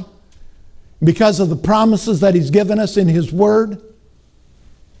lie. Because of the promises that He's given us in His Word,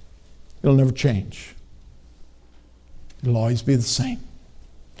 it'll never change. It'll always be the same.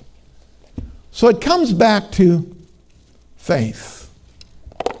 So it comes back to faith.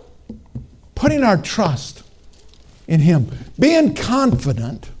 Putting our trust in Him. Being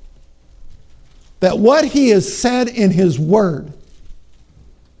confident that what He has said in His Word,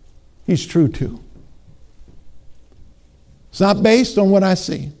 He's true to. It's not based on what I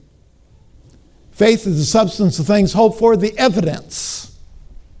see. Faith is the substance of things hoped for, the evidence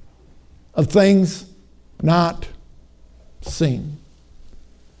of things not seen.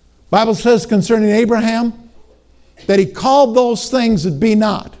 The Bible says concerning Abraham that he called those things that be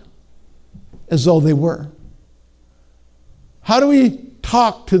not as though they were. How do we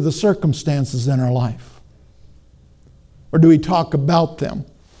talk to the circumstances in our life? Or do we talk about them?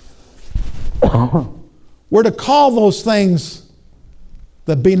 We're to call those things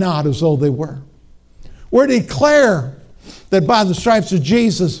that be not as though they were. We're to declare that by the stripes of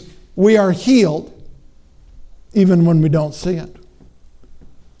Jesus we are healed, even when we don't see it.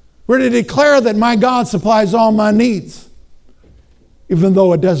 We're to declare that my God supplies all my needs, even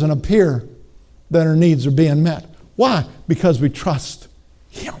though it doesn't appear that our needs are being met. Why? Because we trust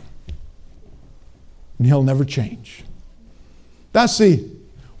Him. And He'll never change. That's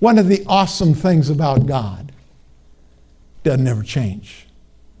one of the awesome things about God. Doesn't ever change.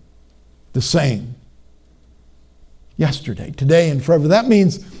 The same. Yesterday, today, and forever. That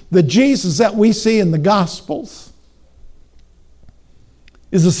means the Jesus that we see in the Gospels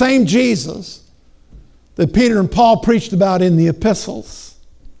is the same Jesus that Peter and Paul preached about in the epistles.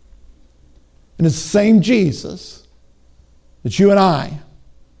 And it's the same Jesus that you and I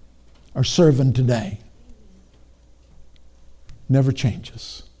are serving today. Never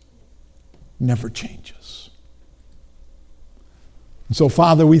changes. Never changes. And so,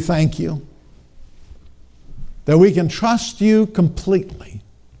 Father, we thank You that we can trust You completely,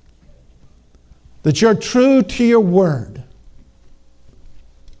 that You're true to Your word.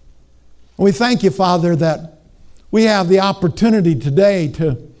 We thank You, Father, that we have the opportunity today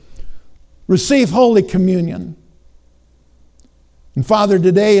to receive Holy Communion. And Father,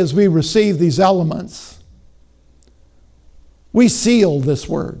 today as we receive these elements, we seal this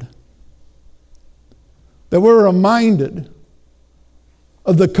word. That we're reminded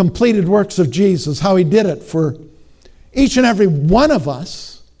of the completed works of Jesus, how He did it for each and every one of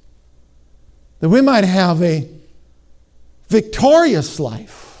us, that we might have a victorious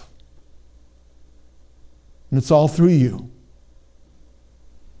life. And it's all through You.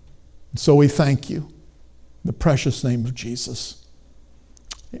 And so we thank You. In the precious name of Jesus.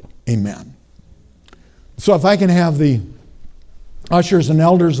 Amen. So if I can have the ushers and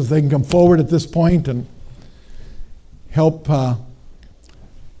elders, if they can come forward at this point and help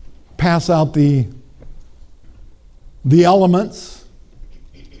pass out the elements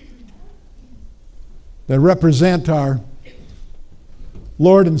that represent our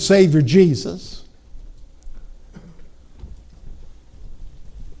Lord and Savior Jesus.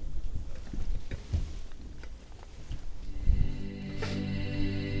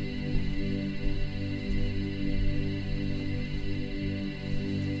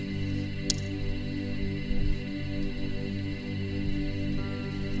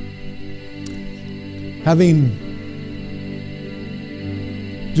 having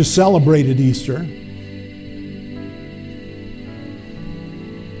just celebrated Easter,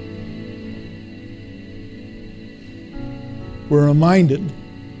 we're reminded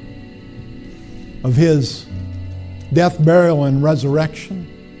of his death, burial, and resurrection.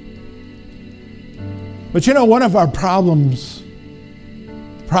 But you know, one of our problems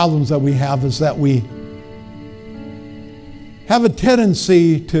that we have is that we have a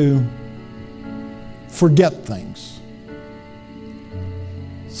tendency to forget things.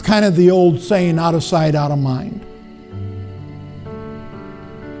 It's kind of the old saying, out of sight, out of mind.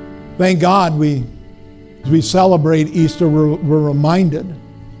 Thank God as we celebrate Easter, we're reminded.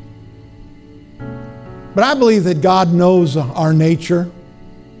 But I believe that God knows our nature.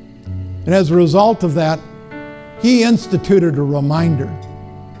 And as a result of that, he instituted a reminder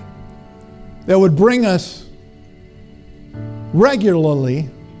that would bring us regularly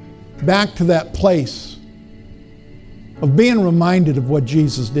back to that place of being reminded of what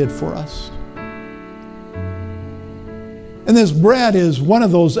Jesus did for us. And this bread is one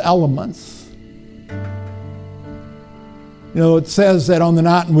of those elements. You know, it says that on the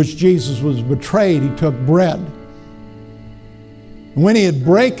night in which Jesus was betrayed, he took bread. And when he had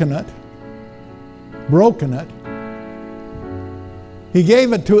broken it, he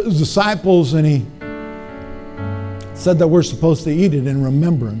gave it to his disciples, and he said that we're supposed to eat it in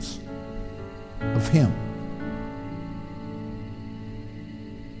remembrance of him.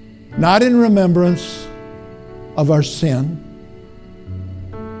 Not in remembrance of our sin,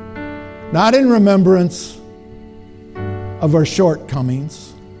 not in remembrance of our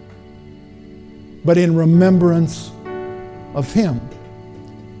shortcomings, but in remembrance of him.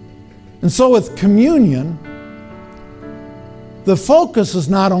 And so with communion, the focus is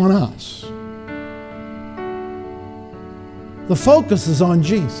not on us. The focus is on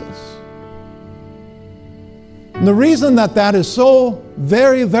Jesus. And the reason that is so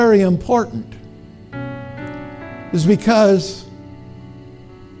very, very important is because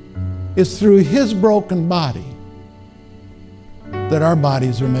it's through his broken body that our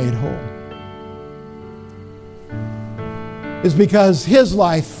bodies are made whole. It's because his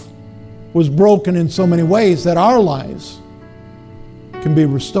life was broken in so many ways that our lives can be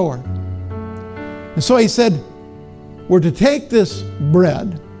restored. And so he said, we're to take this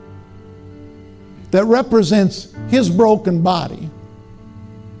bread that represents his broken body,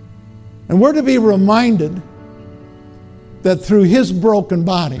 and we're to be reminded that through his broken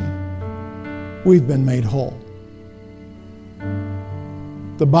body, we've been made whole.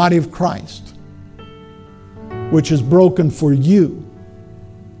 The body of Christ, which is broken for you,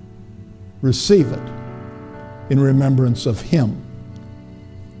 receive it in remembrance of him.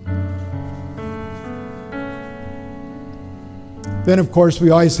 Then, of course,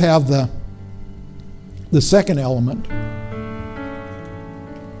 we always have the second element,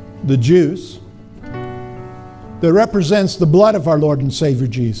 the juice, that represents the blood of our Lord and Savior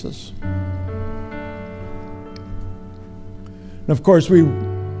Jesus. And of course, we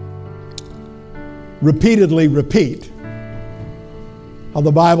repeatedly repeat how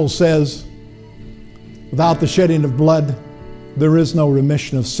the Bible says, without the shedding of blood, there is no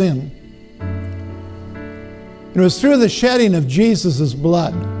remission of sin. It was through the shedding of Jesus'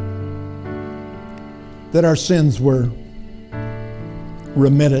 blood that our sins were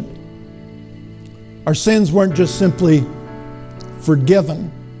remitted. Our sins weren't just simply forgiven.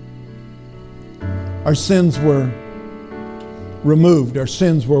 Our sins were removed. Our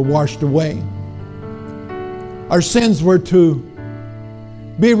sins were washed away. Our sins were to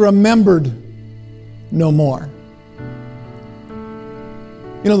be remembered no more.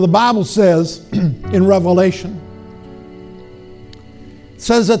 You know, the Bible says in Revelation, it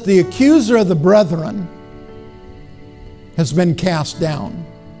says that the accuser of the brethren has been cast down.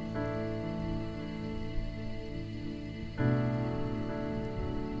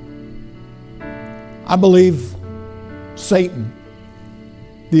 I believe Satan,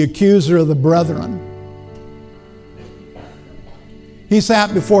 the accuser of the brethren, he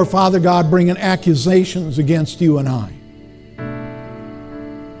sat before Father God bringing accusations against you and I.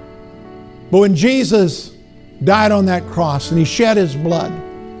 But when Jesus died on that cross and he shed his blood,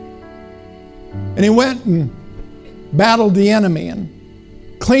 and he went and battled the enemy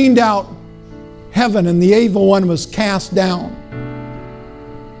and cleaned out heaven, and the evil one was cast down,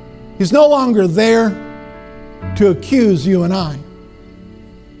 he's no longer there to accuse you and I.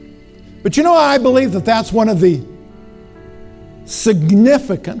 But you know, I believe that that's one of the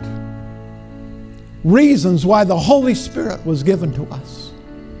significant reasons why the Holy Spirit was given to us.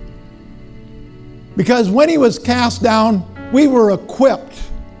 Because when he was cast down, we were equipped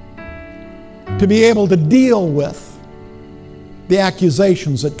to be able to deal with the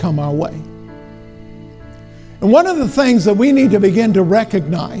accusations that come our way. And one of the things that we need to begin to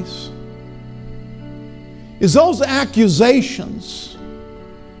recognize is those accusations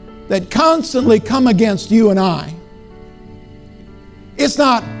that constantly come against you and I. It's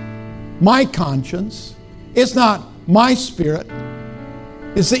not my conscience. It's not my spirit.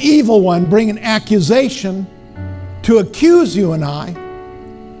 It's the evil one bringing accusation to accuse you and I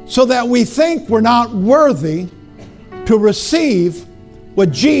so that we think we're not worthy to receive what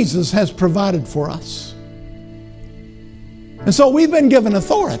Jesus has provided for us. And so we've been given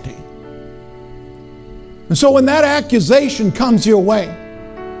authority. And so when that accusation comes your way,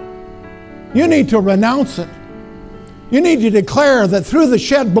 you need to renounce it. You need to declare that through the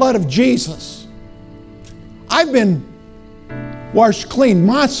shed blood of Jesus, I've been washed clean.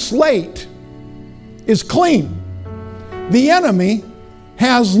 My slate is clean. The enemy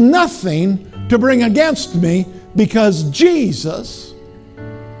has nothing to bring against me because Jesus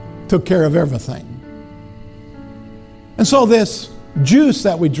took care of everything. And so this juice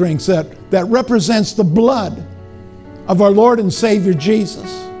that we drink that represents the blood of our Lord and Savior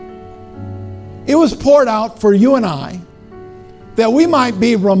Jesus, it was poured out for you and I that we might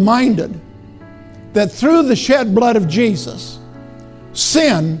be reminded that through the shed blood of Jesus,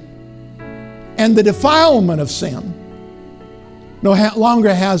 sin and the defilement of sin no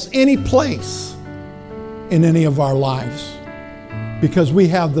longer has any place in any of our lives because we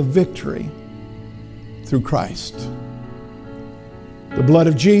have the victory through Christ. The blood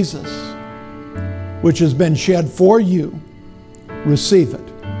of Jesus, which has been shed for you, receive it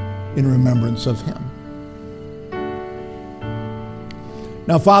in remembrance of Him.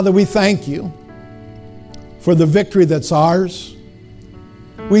 Now, Father, we thank you for the victory that's ours.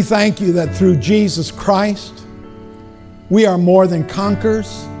 We thank you that through Jesus Christ, we are more than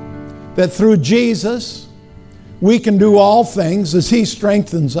conquerors, that through Jesus, we can do all things as He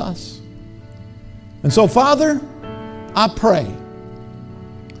strengthens us. And so, Father, I pray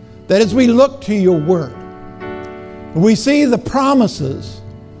that as we look to your word, we see the promises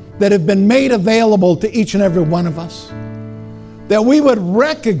that have been made available to each and every one of us, that we would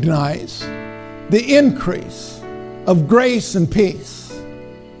recognize the increase of grace and peace,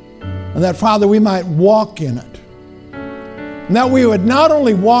 and that, Father, we might walk in it. And that we would not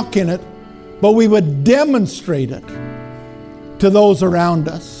only walk in it, but we would demonstrate it to those around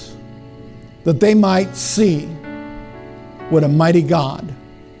us, that they might see what a mighty God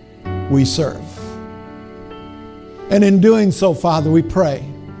we serve. And in doing so, Father, we pray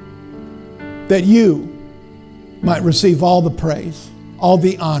that you might receive all the praise, all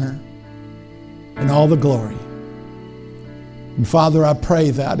the honor, and all the glory. And Father, I pray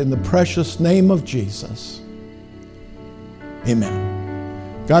that in the precious name of Jesus.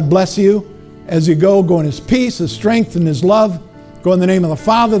 Amen. God bless you. As you go in His peace, His strength, and His love. Go in the name of the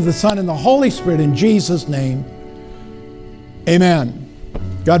Father, the Son, and the Holy Spirit, in Jesus' name. Amen.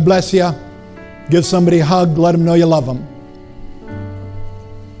 God bless you. Give somebody a hug. Let them know you love them.